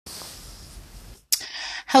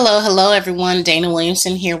Hello, everyone. Dana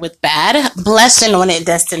Williamson here with Bad, Blessed and Anointed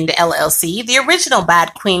Destined LLC, the original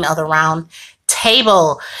Bad Queen of the Round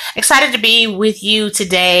Table. Excited to be with you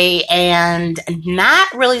today and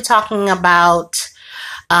not really talking about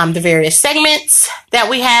the various segments that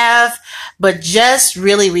we have, but just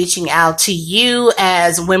really reaching out to you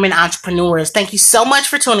as women entrepreneurs. Thank you so much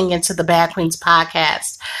for tuning into the Bad Queens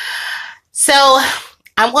podcast. So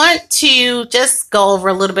I want to just go over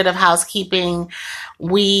a little bit of housekeeping.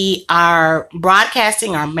 We are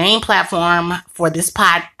broadcasting. Our main platform for this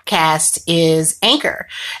podcast is Anchor.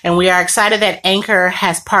 And we are excited that Anchor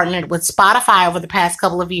has partnered with Spotify over the past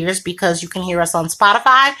couple of years because you can hear us on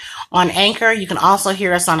Spotify, on Anchor. You can also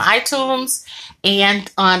hear us on iTunes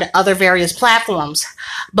and on other various platforms.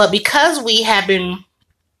 But because we have been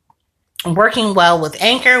working well with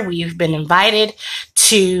Anchor, we've been invited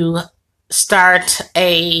to start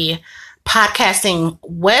a podcasting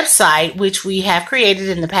website, which we have created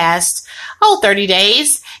in the past 30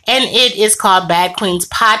 days, and it is called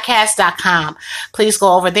badqueenspodcast.com. Please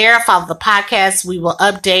go over there, follow the podcast. We will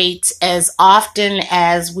update as often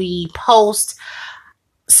as we post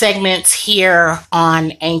segments here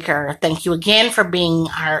on Anchor. Thank you again for being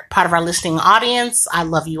part of our listening audience. I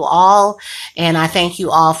love you all, and I thank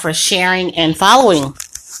you all for sharing and following.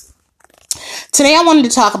 Today I wanted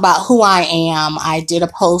to talk about who I am. I did a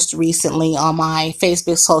post recently on my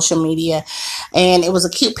Facebook social media, and it was a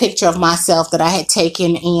cute picture of myself that I had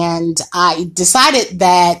taken, and I decided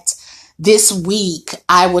that this week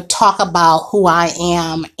I would talk about who I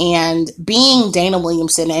am and being Dana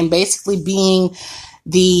Williamson and basically being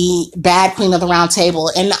the Bad Queen of the Round Table.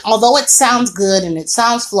 And although it sounds good and it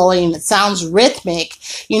sounds flowy and it sounds rhythmic,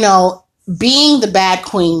 being the Bad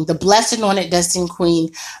Queen, the Blessed Anointed Destined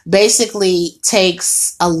Queen, basically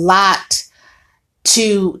takes a lot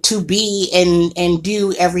to be and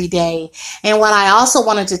do every day. And what I also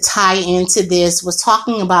wanted to tie into this was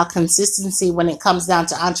talking about consistency when it comes down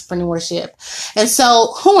to entrepreneurship. And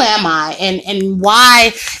so who am I and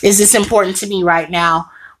why is this important to me right now?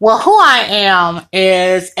 Well, who I am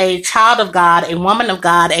is a child of God, a woman of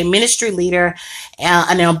God, a ministry leader,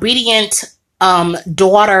 an obedient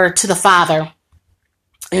daughter to the Father.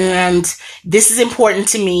 And this is important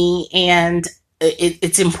to me, and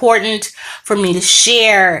it's important for me to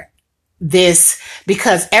share this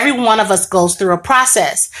because every one of us goes through a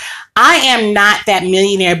process. I am not that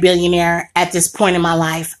millionaire, billionaire at this point in my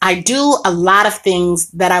life. I do a lot of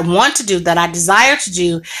things that I want to do, that I desire to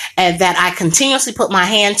do, and that I continuously put my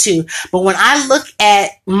hand to. But when I look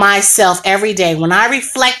at myself every day, when I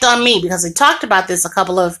reflect on me, because I talked about this a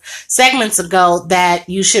couple of segments ago, that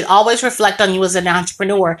you should always reflect on you as an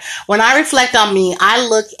entrepreneur. When I reflect on me, I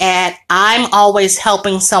look at I'm always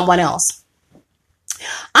helping someone else.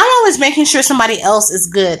 I'm always making sure somebody else is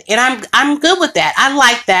good, and I'm good with that. I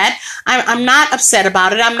like that. I'm not upset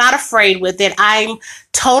about it. I'm not afraid with it. I'm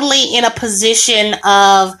totally in a position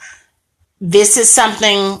of this is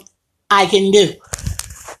something I can do,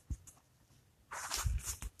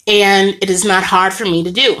 and it is not hard for me to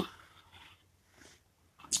do.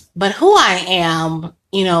 But who I am,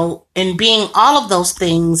 and being all of those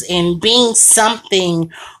things, and being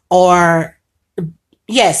something or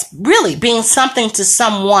yes, really being something to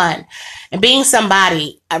someone and being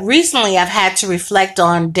somebody. Recently, I've had to reflect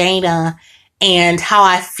on Dana and how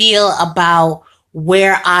I feel about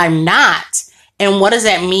where I'm not. And what does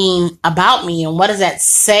that mean about me? And what does that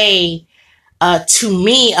say to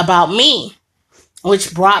me about me?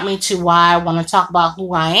 Which brought me to why I want to talk about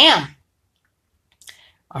who I am.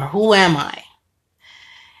 Or who am I?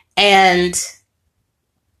 And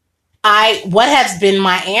what has been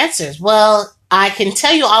my answers? Well, I can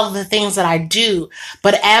tell you all of the things that I do,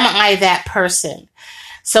 but am I that person?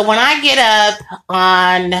 So when I get up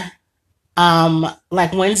on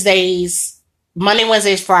like Wednesdays, Monday,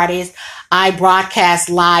 Wednesdays, Fridays, I broadcast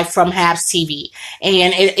live from Habs TV,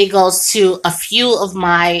 and it goes to a few of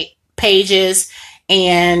my pages,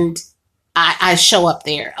 and I show up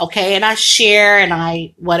there, okay, and I share and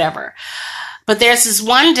I whatever. But there's this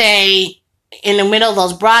one day in the middle of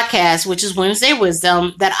those broadcasts, which is Wednesday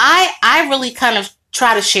Wisdom, that I really kind of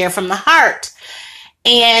try to share from the heart.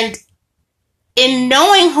 And in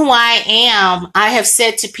knowing who I am, I have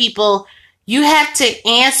said to people, you have to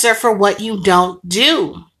answer for what you don't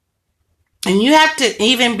do. And you have to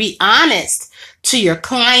even be honest to your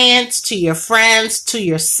clients, to your friends, to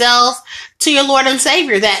yourself, to your Lord and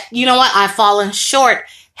Savior that, you know what, I've fallen short.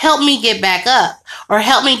 Help me get back up, or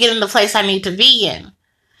help me get in the place I need to be in.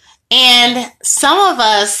 And some of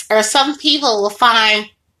us, or some people, will find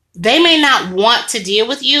they may not want to deal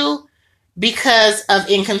with you because of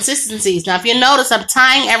inconsistencies. Now, if you notice, I'm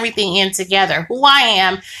tying everything in together, who I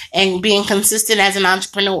am and being consistent as an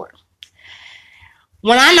entrepreneur.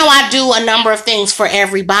 When I know I do a number of things for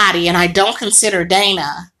everybody and I don't consider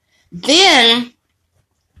Dana, then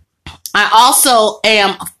I also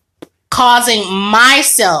am causing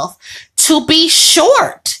myself to be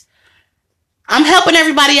short. I'm helping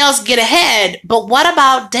everybody else get ahead, but what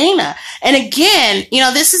about Dana? And again,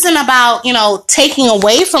 this isn't about, taking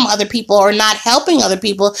away from other people or not helping other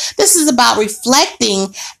people. This is about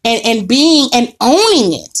reflecting and being and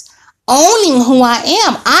owning it. Owning who I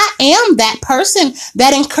am. I am that person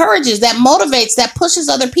that encourages, that motivates, that pushes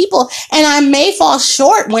other people. And I may fall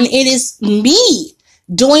short when it is me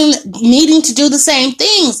needing to do the same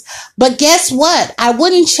things. But guess what? I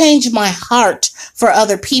wouldn't change my heart for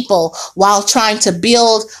other people while trying to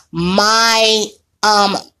build my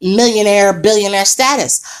millionaire, billionaire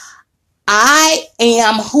status. I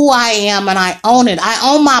am who I am and I own it.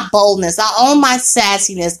 I own my boldness. I own my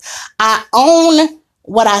sassiness. I own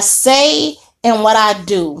what I say and what I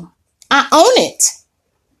do. I own it.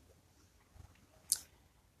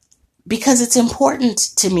 Because it's important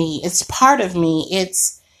to me. It's part of me.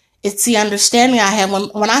 It's the understanding I have.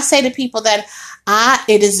 When I say to people that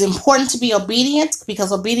it is important to be obedient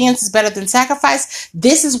because obedience is better than sacrifice,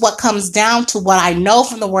 this is what comes down to what I know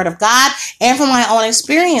from the Word of God and from my own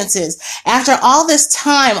experiences. After all this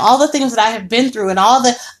time, all the things that I have been through and all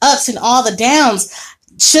the ups and all the downs,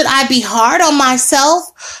 should I be hard on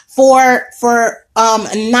myself for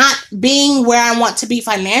not being where I want to be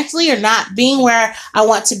financially or not being where I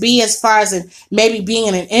want to be as far as maybe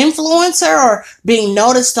being an influencer or being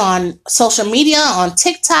noticed on social media, on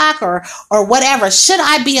TikTok or whatever? Should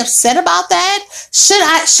I be upset about that? Should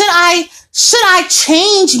I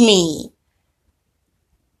change me?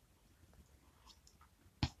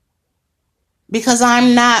 Because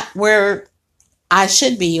I'm not where I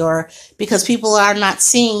should be, or because people are not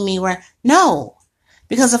seeing me where, no.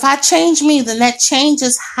 Because if I change me, then that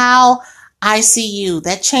changes how I see you.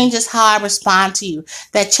 That changes how I respond to you.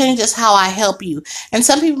 That changes how I help you. And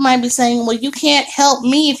some people might be saying, well, you can't help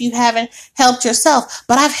me if you haven't helped yourself.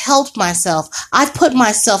 But I've helped myself. I've put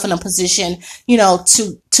myself in a position,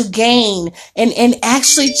 to gain and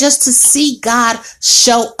actually just to see God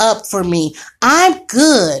show up for me. I'm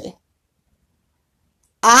good.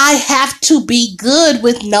 I have to be good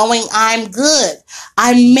with knowing I'm good.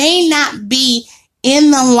 I may not be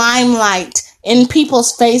in the limelight, in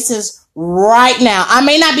people's faces right now. I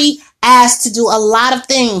may not be asked to do a lot of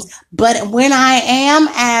things, but when I am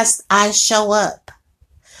asked, I show up.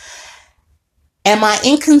 Am I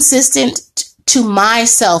inconsistent to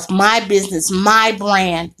myself, my business, my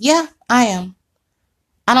brand? Yeah, I am.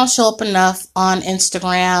 I don't show up enough on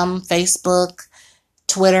Instagram, Facebook,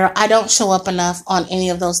 Twitter. I don't show up enough on any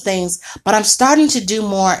of those things, but I'm starting to do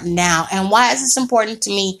more now. And why is this important to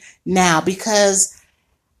me now? Because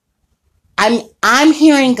I'm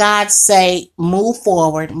hearing God say, move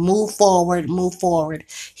forward, move forward, move forward.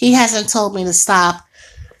 He hasn't told me to stop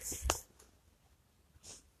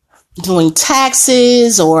doing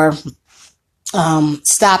taxes or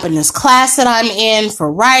stopping this class that I'm in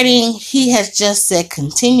for writing. He has just said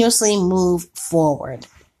continuously move forward.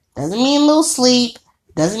 Doesn't mean lose sleep.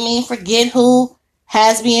 Doesn't mean forget who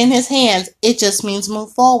has me in his hands. It just means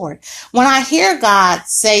move forward. When I hear God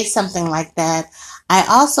say something like that, I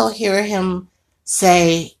also hear him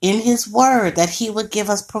say in his word that he would give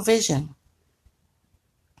us provision.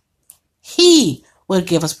 He would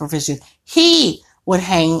give us provision. He would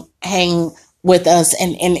hang with us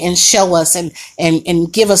and show us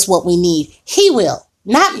and give us what we need. He will.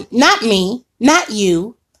 Not me, not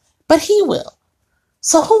you, but he will.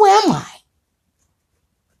 So who am I?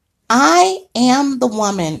 I am the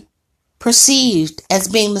woman perceived as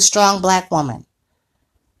being the strong Black woman.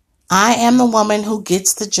 I am the woman who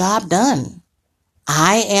gets the job done.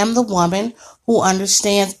 I am the woman who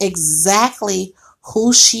understands exactly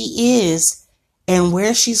who she is and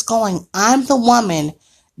where she's going. I'm the woman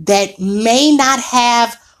that may not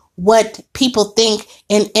have what people think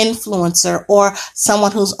an influencer or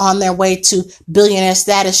someone who's on their way to billionaire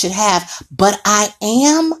status should have, but I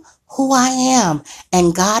am who I am,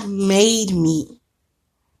 and God made me.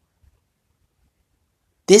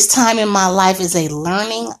 This time in my life is a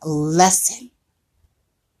learning lesson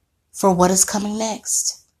for what is coming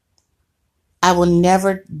next. I will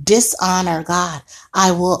never dishonor God.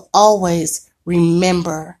 I will always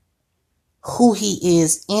remember who he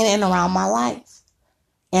is in and around my life.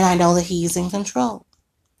 And I know that he is in control.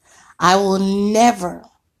 I will never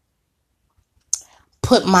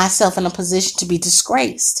put myself in a position to be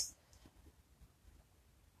disgraced.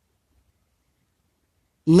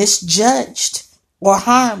 misjudged or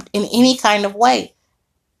harmed in any kind of way,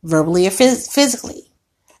 verbally or physically.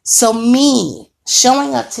 So me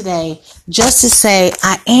showing up today just to say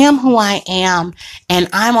I am who I am and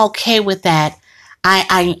I'm okay with that.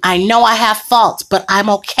 I know I have faults, but I'm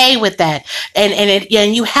okay with that.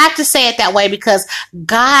 And you have to say it that way because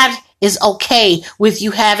God is okay with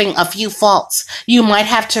you having a few faults. You might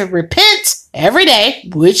have to repent every day,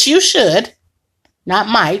 which you should. Not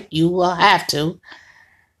might, you will have to.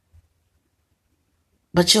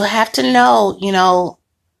 But you'll have to know,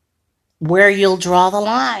 where you'll draw the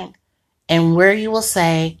line and where you will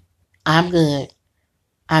say, I'm good.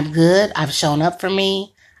 I'm good. I've shown up for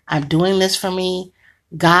me. I'm doing this for me.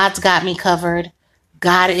 God's got me covered.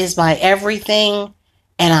 God is my everything.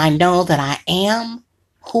 And I know that I am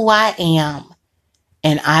who I am.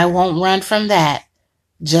 And I won't run from that,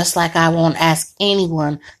 just like I won't ask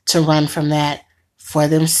anyone to run from that for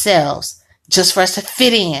themselves, just for us to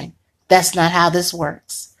fit in. That's not how this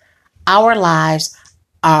works. Our lives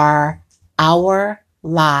are our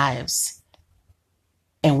lives.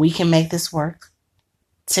 And we can make this work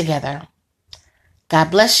together. God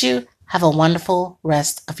bless you. Have a wonderful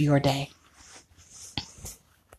rest of your day.